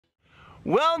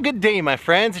Well, good day, my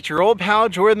friends. It's your old pal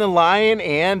Jordan the Lion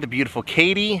and the beautiful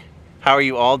Katie. How are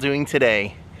you all doing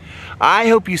today? I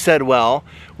hope you said well.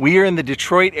 We are in the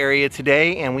Detroit area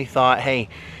today, and we thought, hey,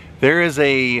 there is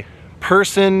a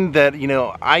person that,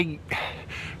 I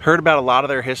heard about a lot of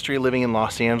their history living in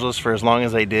Los Angeles for as long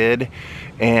as I did,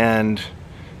 and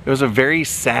it was a very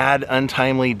sad,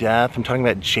 untimely death. I'm talking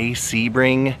about Daze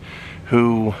SEBRING,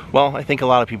 who, well, I think a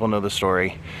lot of people know the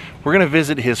story. We're gonna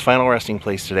visit his final resting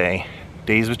place today.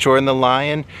 Daze with Jordan the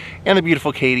Lion and the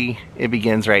beautiful Katie. It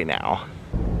begins right now.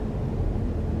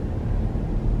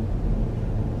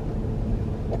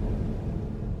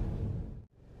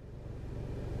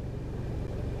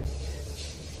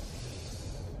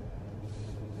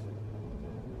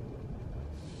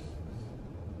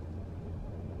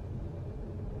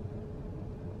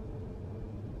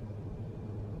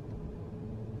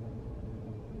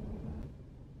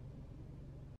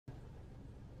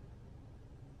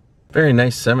 Very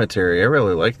nice cemetery. I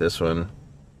really like this one.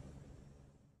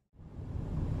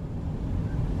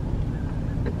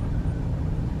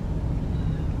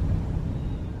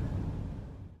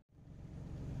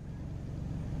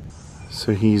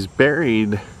 So he's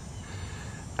buried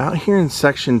out here in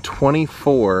section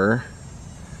 24,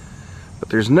 but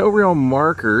there's no real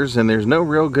markers and there's no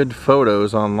real good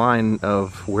photos online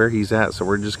of where he's at, so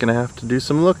we're just gonna have to do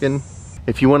some looking.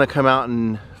 If you want to come out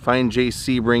and find Daze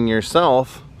SEBRING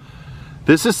yourself,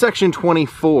 this is section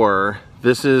 24.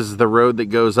 This is the road that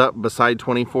goes up beside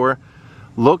 24.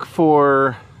 Look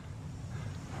for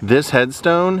this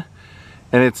headstone,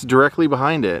 and it's directly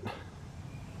behind it.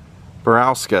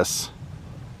 Barauskas.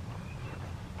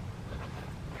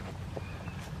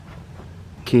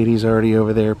 Katie's already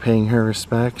over there paying her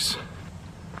respects.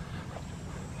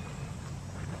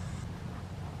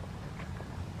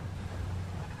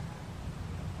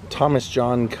 Thomas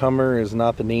John Comer is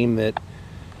not the name that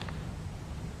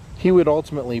he would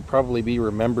ultimately probably be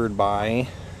remembered by.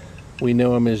 We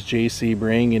know him as Daze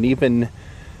SEBRING, and even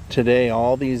today,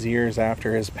 all these years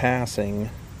after his passing,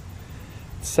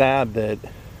 it's sad that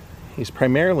he's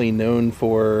primarily known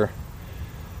for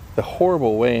the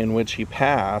horrible way in which he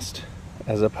passed,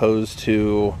 as opposed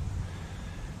to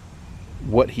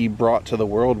what he brought to the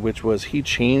world, which was he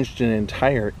changed an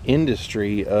entire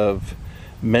industry of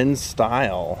men's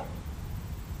style.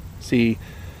 See,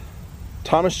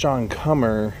 Thomas John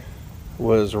Comer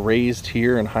was raised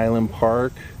here in Highland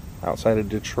Park outside of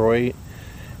Detroit,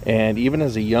 and even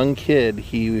as a young kid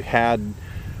he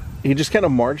just kind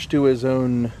of marched to his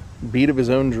own beat of his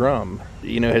own drum.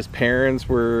 His parents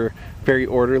were very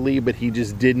orderly, but he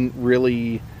just didn't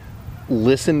really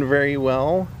listen very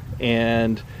well,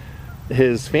 and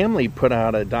his family put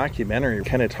out a documentary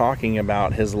kind of talking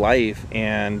about his life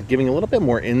and giving a little bit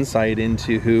more insight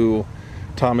into who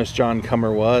Thomas John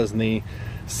Comer was. And they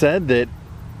said that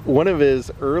one of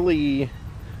his early,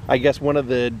 I guess one of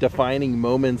the defining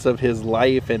moments of his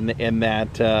life, and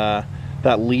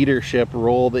that leadership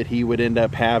role that he would end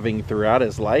up having throughout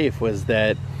his life, was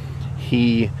that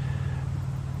he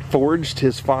forged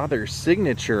his father's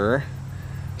signature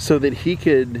so that he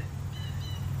could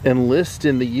enlist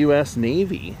in the U.S.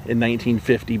 Navy in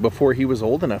 1950 before he was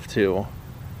old enough to.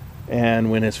 And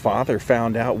when his father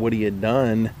found out what he had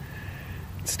done,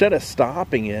 instead of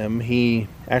stopping him, he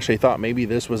actually thought maybe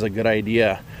this was a good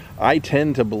idea. I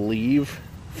tend to believe,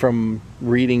 from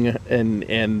reading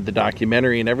and the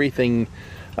documentary and everything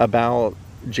about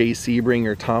Daze SEBRING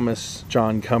or Thomas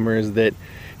John Comer, is that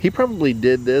he probably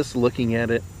did this looking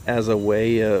at it as a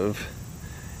way of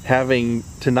having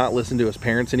to not listen to his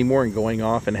parents anymore and going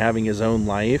off and having his own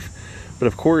life. But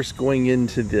of course, going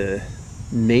into the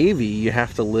Navy, you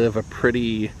have to live a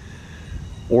pretty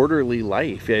orderly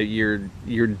life.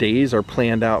 Your days are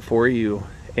planned out for you,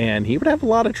 and he would have a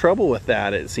lot of trouble with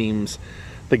that, it seems.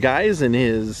 The guys in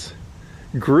his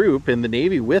group in the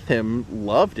Navy with him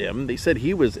loved him. They said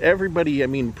he was, everybody,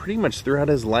 pretty much throughout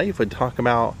his life would talk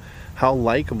about how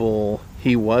likable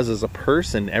he was as a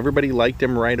person. Everybody liked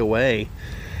him right away.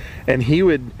 And he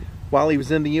would, while he was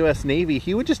in the U.S. Navy,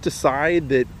 he would just decide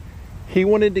that he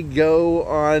wanted to go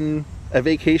on a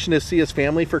vacation to see his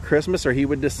family for Christmas, or he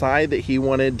would decide that he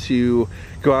wanted to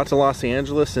go out to Los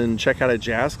Angeles and check out a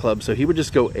jazz club. So he would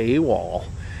just go AWOL.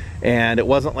 And it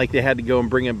wasn't like they had to go and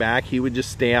bring him back. He would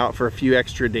just stay out for a few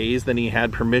extra days than he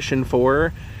had permission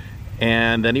for,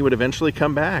 and then he would eventually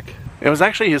come back. It was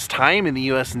actually his time in the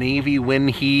U.S. Navy when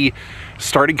he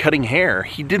started cutting hair.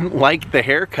 He didn't like the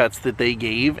haircuts that they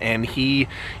gave, and he,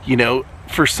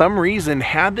 for some reason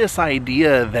had this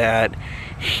idea that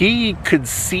he could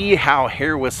see how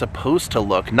hair was supposed to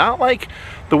look. Not like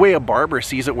the way a barber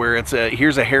sees it, where it's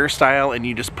here's a hairstyle and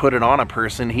you just put it on a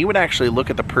person. He would actually look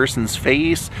at the person's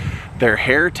face, their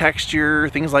hair texture,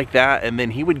 things like that, and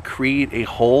then he would create a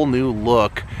whole new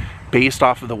look based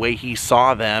off of the way he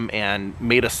saw them and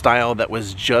made a style that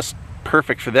was just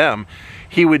perfect for them.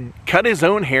 He would cut his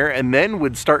own hair and then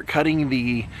would start cutting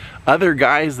the other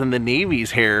guys in the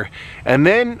Navy's hair, and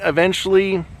then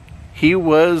eventually he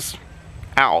was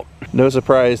out. No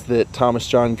surprise that Thomas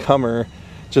John Cummer,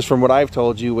 just from what I've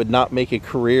told you, would not make a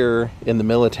career in the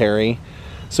military.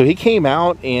 So he came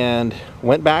out and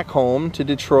went back home to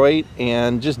Detroit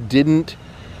and just didn't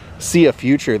see a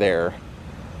future there.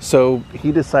 So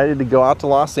he decided to go out to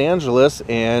Los Angeles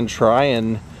and try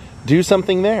and do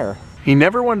something there. He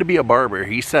never wanted to be a barber.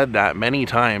 He said that many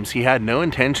times. He had no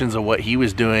intentions of what he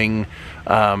was doing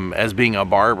as being a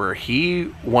barber.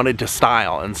 He wanted to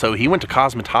style, and so he went to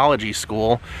cosmetology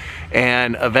school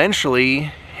and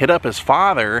eventually hit up his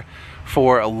father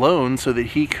for a loan so that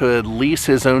he could lease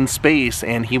his own space,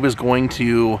 and he was going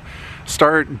to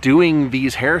start doing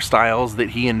these hairstyles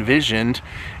that he envisioned,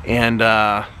 and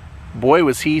boy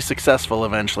was he successful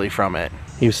eventually from it.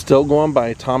 He was still going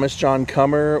by Thomas John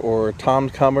Cummer or Tom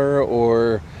Cummer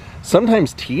or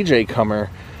sometimes TJ Cummer,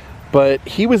 but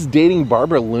he was dating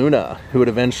Barbara Luna, who would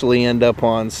eventually end up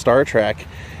on Star Trek,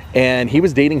 and he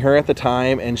was dating her at the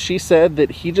time, and she said that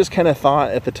he just kind of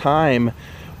thought at the time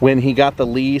when he got the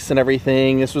lease and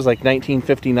everything, this was like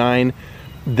 1959,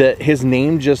 that his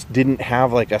name just didn't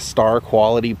have like a star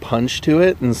quality punch to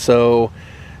it. And so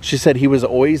she said he was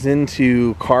always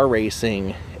into car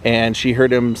racing, and she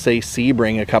heard him say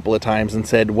Sebring a couple of times and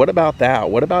said, what about that?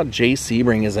 What about Jay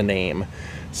Sebring as a name?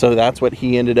 So that's what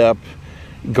he ended up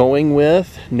going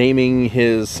with, naming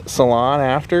his salon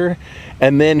after.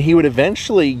 And then he would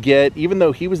eventually get, even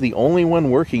though he was the only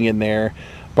one working in there,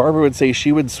 Barbara would say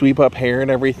she would sweep up hair and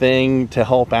everything to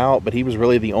help out, but he was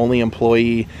really the only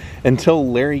employee until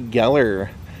Larry Geller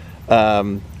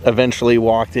eventually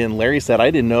walked in. Larry said, I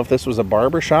didn't know if this was a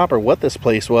barber shop or what this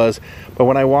place was, but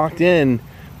when I walked in,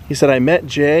 he said, I met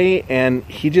Jay and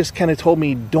he just kind of told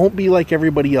me, don't be like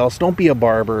everybody else, don't be a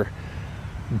barber,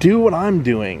 do what I'm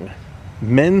doing,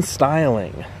 men's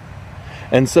styling.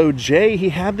 And so Jay, he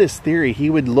had this theory. He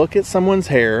would look at someone's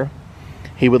hair,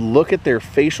 he would look at their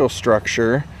facial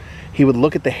structure, he would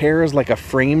look at the hair as like a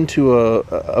frame to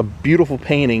a beautiful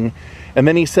painting, and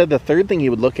then he said the third thing he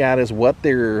would look at is what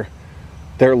their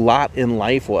lot in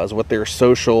life was, what their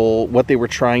social, what they were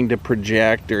trying to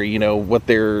project, or, you know, what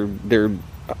their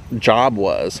job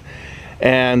was.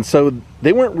 And so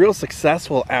they weren't real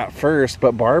successful at first,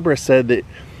 but Barbara said that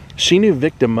she knew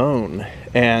Vic Damone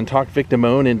and talked Vic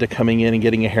Damone into coming in and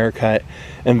getting a haircut,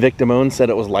 and Vic Damone said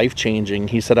it was life-changing.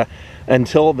 He said,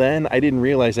 until then, I didn't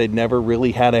realize I'd never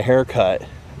really had a haircut.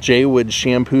 Jay would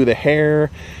shampoo the hair,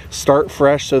 start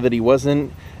fresh so that he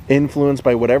wasn't influenced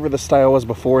by whatever the style was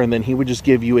before, and then he would just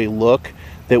give you a look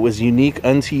that was unique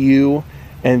unto you.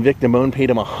 And Vic Damone paid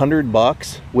him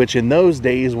 $100, which in those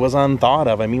days was unthought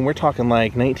of. I mean, we're talking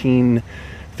like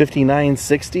 1959,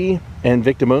 60, and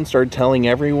Vic Damone started telling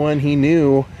everyone he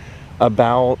knew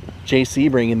about Jay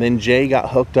Sebring, and then Jay got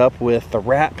hooked up with the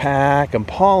Rat Pack and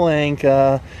Paul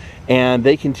Anka, and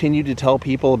they continued to tell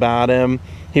people about him.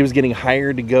 He was getting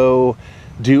hired to go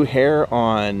do hair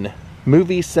on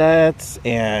movie sets,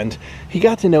 and he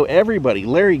got to know everybody.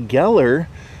 Larry Geller,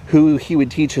 who he would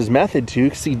teach his method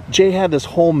to. See, Jay had this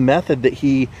whole method that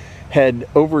he had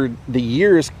over the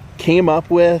years came up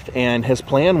with, and his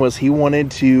plan was he wanted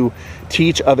to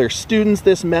teach other students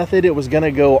this method. It was going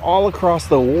to go all across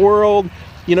the world,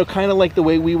 you know, kind of like the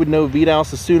way we would know Vidal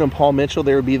Sassoon and Paul Mitchell.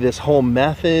 There would be this whole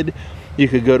method. You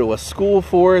could go to a school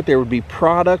for it. There would be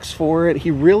products for it.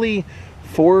 He really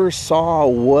foresaw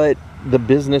what the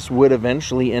business would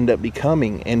eventually end up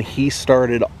becoming, and he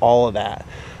started all of that.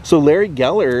 So Larry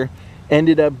Geller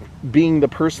ended up being the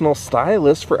personal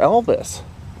stylist for Elvis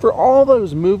for all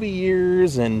those movie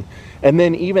years, and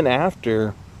then even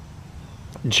after,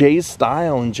 Jay's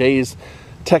style and Jay's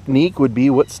technique would be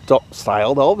what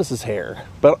styled Elvis's hair.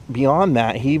 But beyond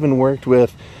that, he even worked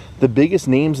with the biggest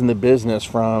names in the business,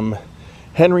 from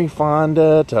Henry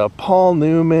Fonda to Paul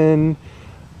Newman.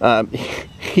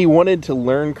 He wanted to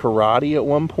learn karate at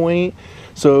one point,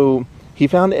 so he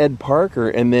found Ed Parker,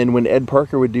 and then when Ed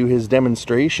Parker would do his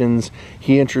demonstrations,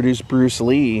 he introduced Bruce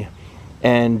Lee,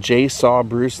 and Jay saw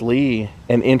Bruce Lee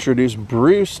and introduced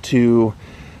Bruce to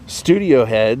studio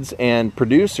heads and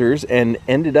producers, and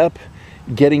ended up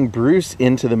getting Bruce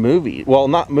into the movie. Well,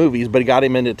 not movies, but he got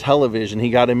him into television. He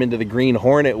got him into the Green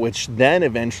Hornet, which then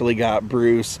eventually got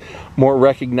Bruce more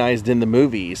recognized in the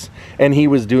movies. And he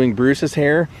was doing Bruce's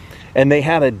hair, and they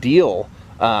had a deal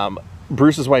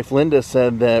Bruce's wife Linda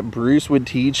said that Bruce would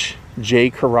teach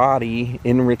Jay karate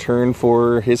in return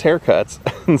for his haircuts.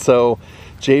 And so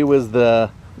Jay was the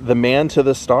man to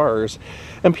the stars,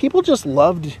 and people just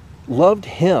loved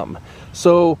him.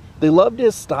 So they loved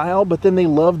his style, but then they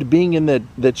loved being in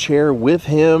the chair with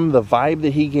him, the vibe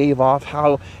that he gave off,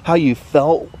 how you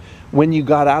felt when you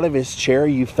got out of his chair.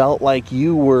 You felt like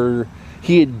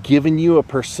he had given you a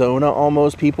persona,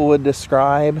 almost, people would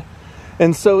describe.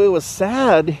 And so it was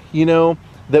sad, you know,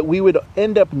 that we would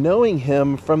end up knowing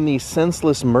him from these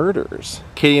senseless murders.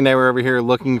 Katie and I were over here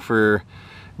looking for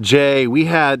Jay. We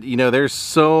had, you know, there's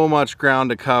so much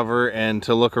ground to cover and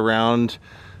to look around.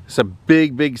 It's a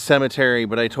big cemetery,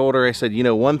 but I told her, I said, you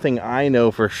know, one thing I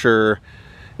know for sure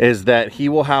is that he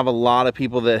will have a lot of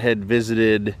people that had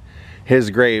visited his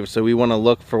grave. So we want to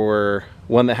look for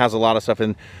one that has a lot of stuff.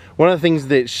 And one of the things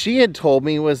that she had told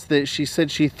me was that she said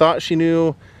she thought she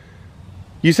knew.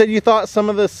 You said you thought some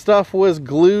of the stuff was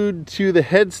glued to the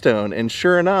headstone, and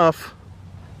sure enough.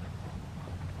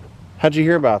 How'd you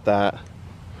hear about that?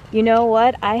 You know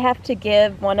what? I have to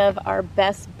give one of our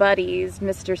best buddies,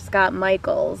 Mr. Scott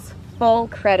Michaels, full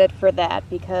credit for that,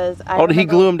 because Oh, did he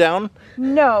glue him down?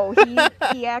 No,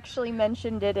 he actually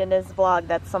mentioned it in his vlog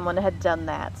that someone had done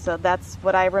that, so that's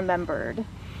what I remembered.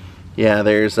 Yeah,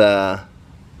 there's that,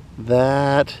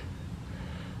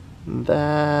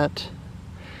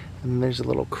 and there's a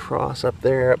little cross up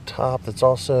there up top that's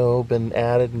also been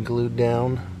added and glued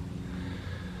down.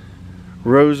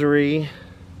 Rosary.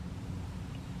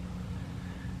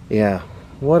 Yeah,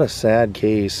 what a sad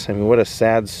case. I mean, what a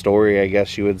sad story, I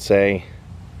guess you would say.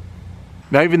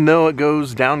 Now, even though it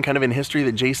goes down kind of in history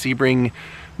that Jay Sebring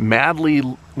madly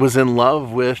was in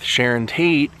love with Sharon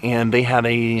Tate and they had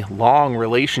a long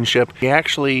relationship, he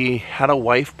actually had a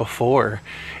wife before.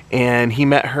 And he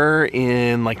met her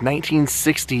in like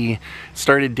 1960,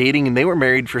 started dating, and they were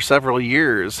married for several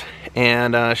years.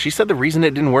 And she said the reason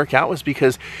it didn't work out was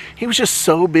because he was just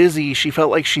so busy. She felt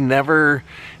like she never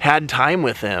had time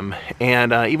with him.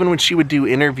 And even when she would do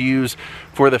interviews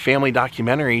for the family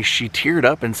documentary, she teared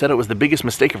up and said it was the biggest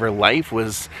mistake of her life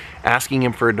was asking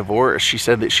him for a divorce. She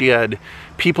said that she had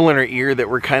people in her ear that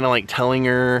were kind of like telling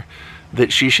her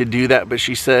that she should do that. But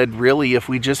she said, really, if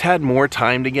we just had more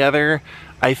time together,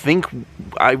 I think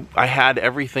I had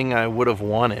everything I would have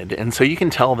wanted. And so you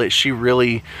can tell that she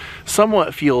really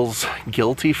somewhat feels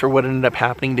guilty for what ended up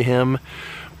happening to him.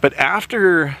 But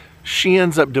after she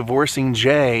ends up divorcing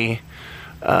Jay,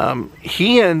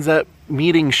 he ends up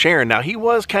meeting Sharon. Now, he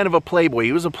was kind of a playboy.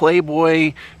 He was a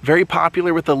playboy, very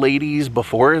popular with the ladies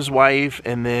before his wife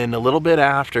and then a little bit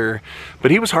after. But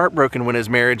he was heartbroken when his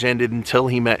marriage ended until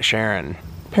he met Sharon.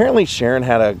 Apparently Sharon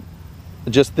had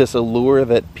just this allure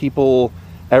that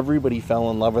everybody fell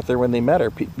in love with her when they met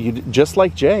her. Just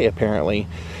like Jay, apparently.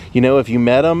 You know, if you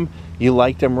met him, you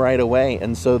liked him right away.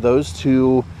 And so those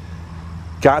two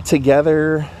got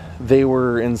together. They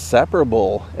were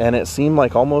inseparable, and it seemed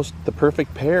like almost the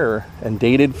perfect pair, and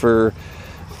dated for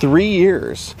 3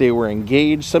 years. They were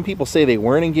engaged. Some people say they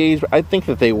weren't engaged, but I think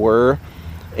that they were.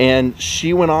 And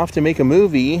she went off to make a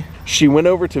movie. She went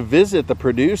over to visit the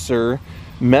producer,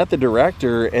 met the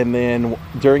director, and then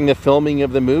during the filming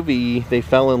of the movie, they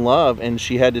fell in love, and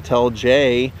she had to tell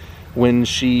Jay when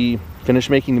she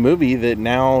finished making the movie that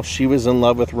now she was in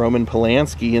love with Roman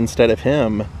Polanski instead of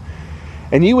him.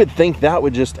 And you would think that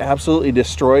would just absolutely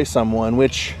destroy someone,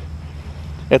 which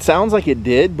it sounds like it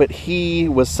did, but he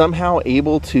was somehow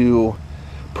able to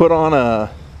put on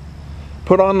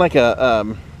like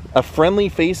a friendly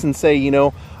face and say, you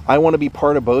know, I want to be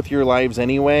part of both your lives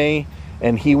anyway.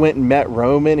 And he went and met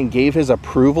Roman and gave his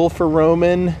approval for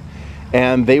Roman,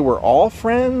 and they were all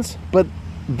friends. But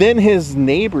then his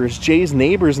neighbors, Jay's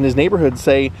neighbors in his neighborhood,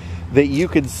 say that you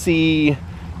could see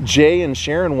Jay and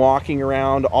Sharon walking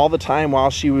around all the time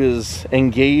while she was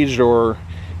engaged or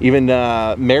even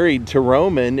married to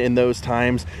Roman. In those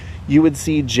times, you would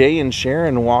see Jay and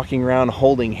Sharon walking around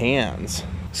holding hands.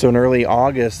 So in early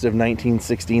August of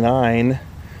 1969,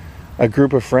 a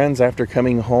group of friends, after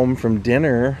coming home from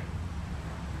dinner,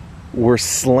 were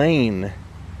slain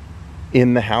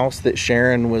in the house that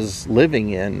Sharon was living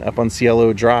in up on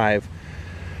Cielo Drive.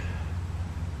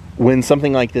 When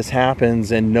something like this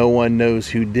happens and no one knows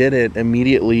who did it,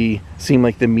 immediately seemed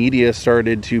like the media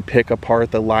started to pick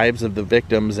apart the lives of the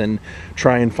victims and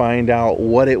try and find out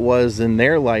what it was in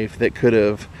their life that could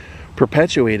have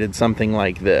perpetuated something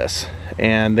like this.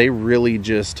 And they really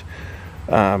just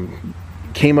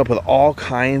came up with all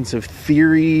kinds of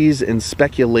theories and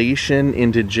speculation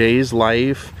into Jay's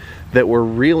life that were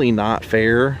really not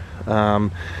fair.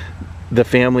 The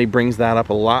family brings that up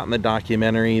a lot in the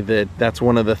documentary, that's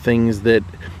one of the things that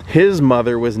his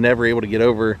mother was never able to get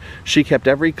over. She kept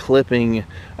every clipping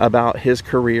about his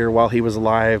career while he was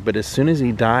alive, but as soon as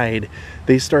he died,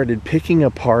 they started picking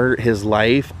apart his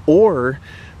life, or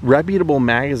reputable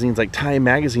magazines like Time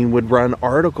magazine would run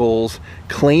articles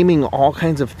claiming all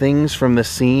kinds of things from the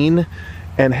scene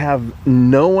and have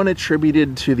no one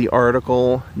attributed to the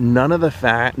article. None of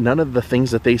the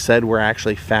things that they said were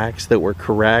actually facts that were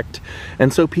correct.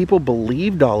 And so people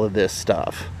believed all of this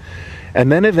stuff. And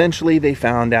then eventually they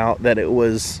found out that it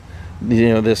was, you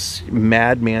know, this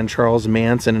madman Charles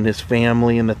Manson and his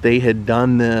family, and that they had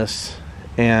done this,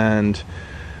 and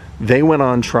they went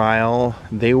on trial.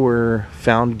 They were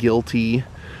found guilty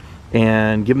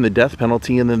and given the death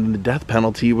penalty, and then the death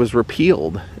penalty was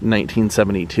repealed in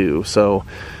 1972. So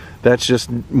that's just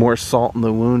more salt in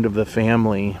the wound of the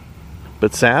family.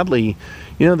 But sadly,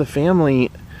 you know, the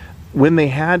family, when they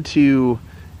had to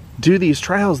do these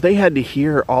trials, they had to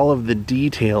hear all of the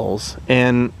details,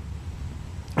 and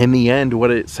in the end,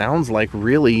 what it sounds like,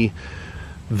 really,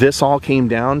 this all came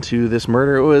down to this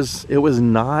murder. It was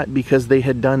not because they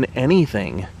had done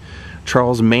anything.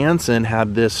 Charles Manson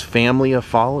had this family of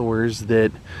followers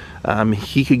that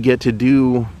he could get to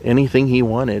do anything he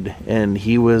wanted, and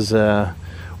he was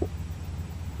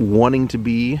wanting to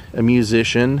be a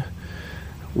musician,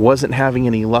 wasn't having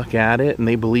any luck at it, and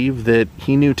they believed that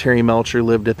he knew Terry Melcher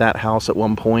lived at that house at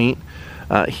one point.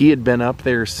 He had been up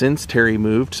there since Terry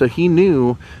moved, so he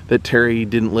knew that Terry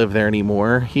didn't live there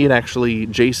anymore. He had actually,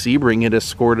 Jay Sebring had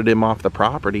escorted him off the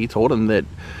property, told him that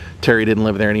Terry didn't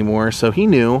live there anymore, so he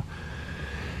knew.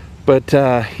 But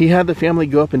he had the family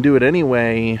go up and do it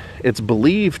anyway. It's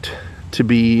believed to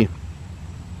be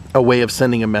a way of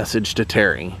sending a message to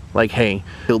Terry, like, hey,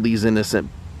 kill these innocent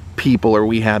people, or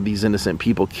we had these innocent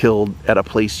people killed at a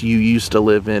place you used to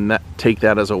live in. Take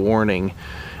that as a warning.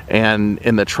 And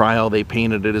in the trial, they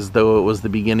painted it as though it was the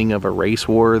beginning of a race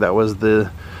war. That was the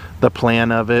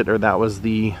plan of it, or that was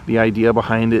the idea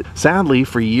behind it. Sadly,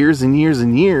 for years and years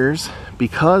and years,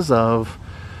 because of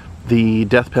the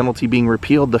death penalty being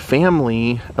repealed, the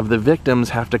family of the victims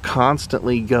have to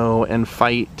constantly go and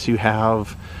fight to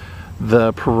have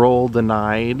the parole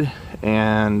denied.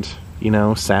 And, you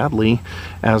know, sadly,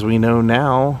 as we know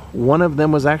now, one of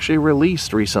them was actually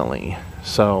released recently.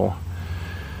 So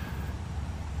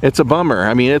it's a bummer.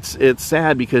 I mean, it's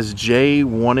sad, because Jay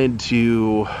wanted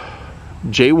to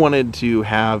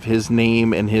have his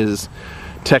name and his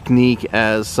technique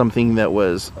as something that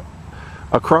was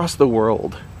across the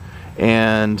world.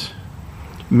 And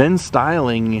men's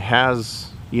styling has,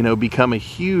 you know, become a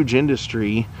huge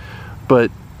industry.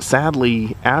 But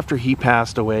sadly, after he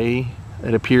passed away,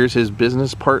 it appears his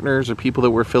business partners or people that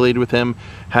were affiliated with him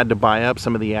had to buy up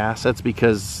some of the assets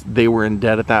because they were in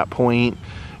debt at that point.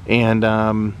 And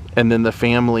then the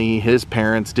family, his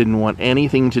parents, didn't want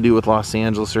anything to do with Los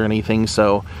Angeles or anything,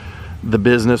 so the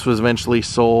business was eventually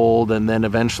sold, and then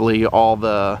eventually all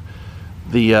the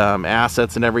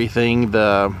assets and everything,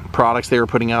 the products they were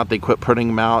putting out, they quit putting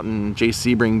them out, and Jay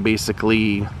Sebring,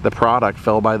 basically, the product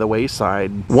fell by the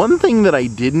wayside. One thing that I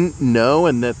didn't know,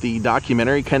 and that the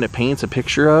documentary kind of paints a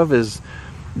picture of, is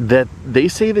that they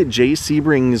say that Jay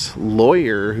Sebring's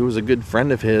lawyer, who was a good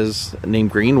friend of his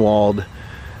named Greenwald,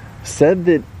 said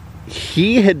that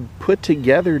he had put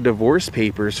together divorce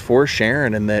papers for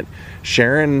Sharon, and that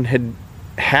Sharon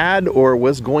had or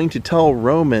was going to tell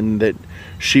Roman that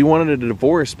she wanted a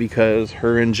divorce because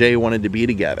her and Jay wanted to be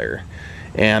together.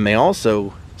 And they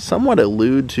also somewhat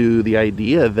allude to the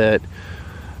idea that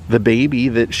the baby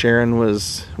that Sharon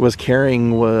was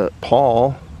carrying,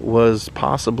 Paul, was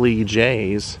possibly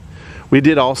Jay's. We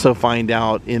did also find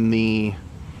out in the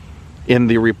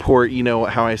report, you know,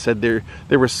 how I said there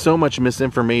was so much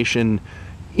misinformation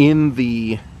in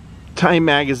the Time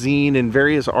magazine and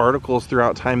various articles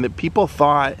throughout time that people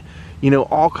thought, you know,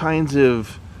 all kinds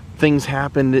of things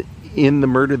happened in the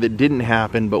murder that didn't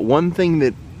happen. But one thing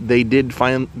that they did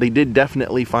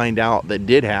definitely find out that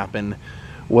did happen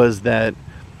was that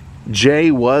Jay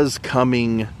was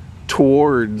coming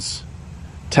towards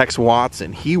Tex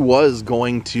Watson. He was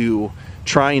going to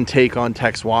try and take on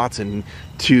Tex Watson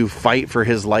to fight for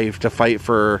his life, to fight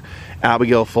for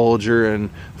Abigail Folger and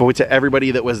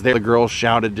everybody that was there. The girls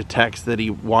shouted to Tex that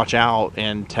he watch out,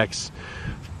 and Tex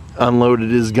unloaded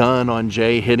his gun on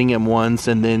Jay, hitting him once,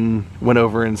 and then went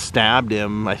over and stabbed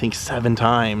him, I think 7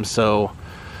 times. So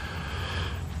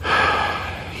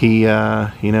he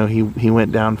he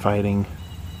went down fighting.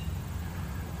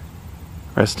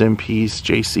 Rest in peace,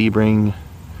 Jay Sebring,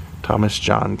 Thomas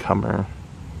John Cummer.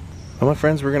 Well, my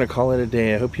friends, we're going to call it a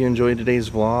day. I hope you enjoyed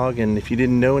today's vlog, and if you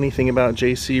didn't know anything about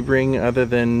Jay Sebring other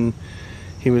than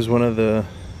he was one of the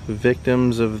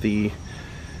victims of the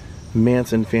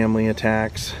Manson family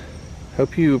attacks.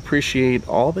 Hope you appreciate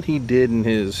all that he did in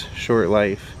his short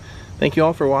life. Thank you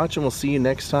all for watching. We'll see you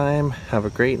next time. Have a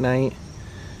great night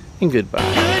and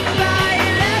goodbye.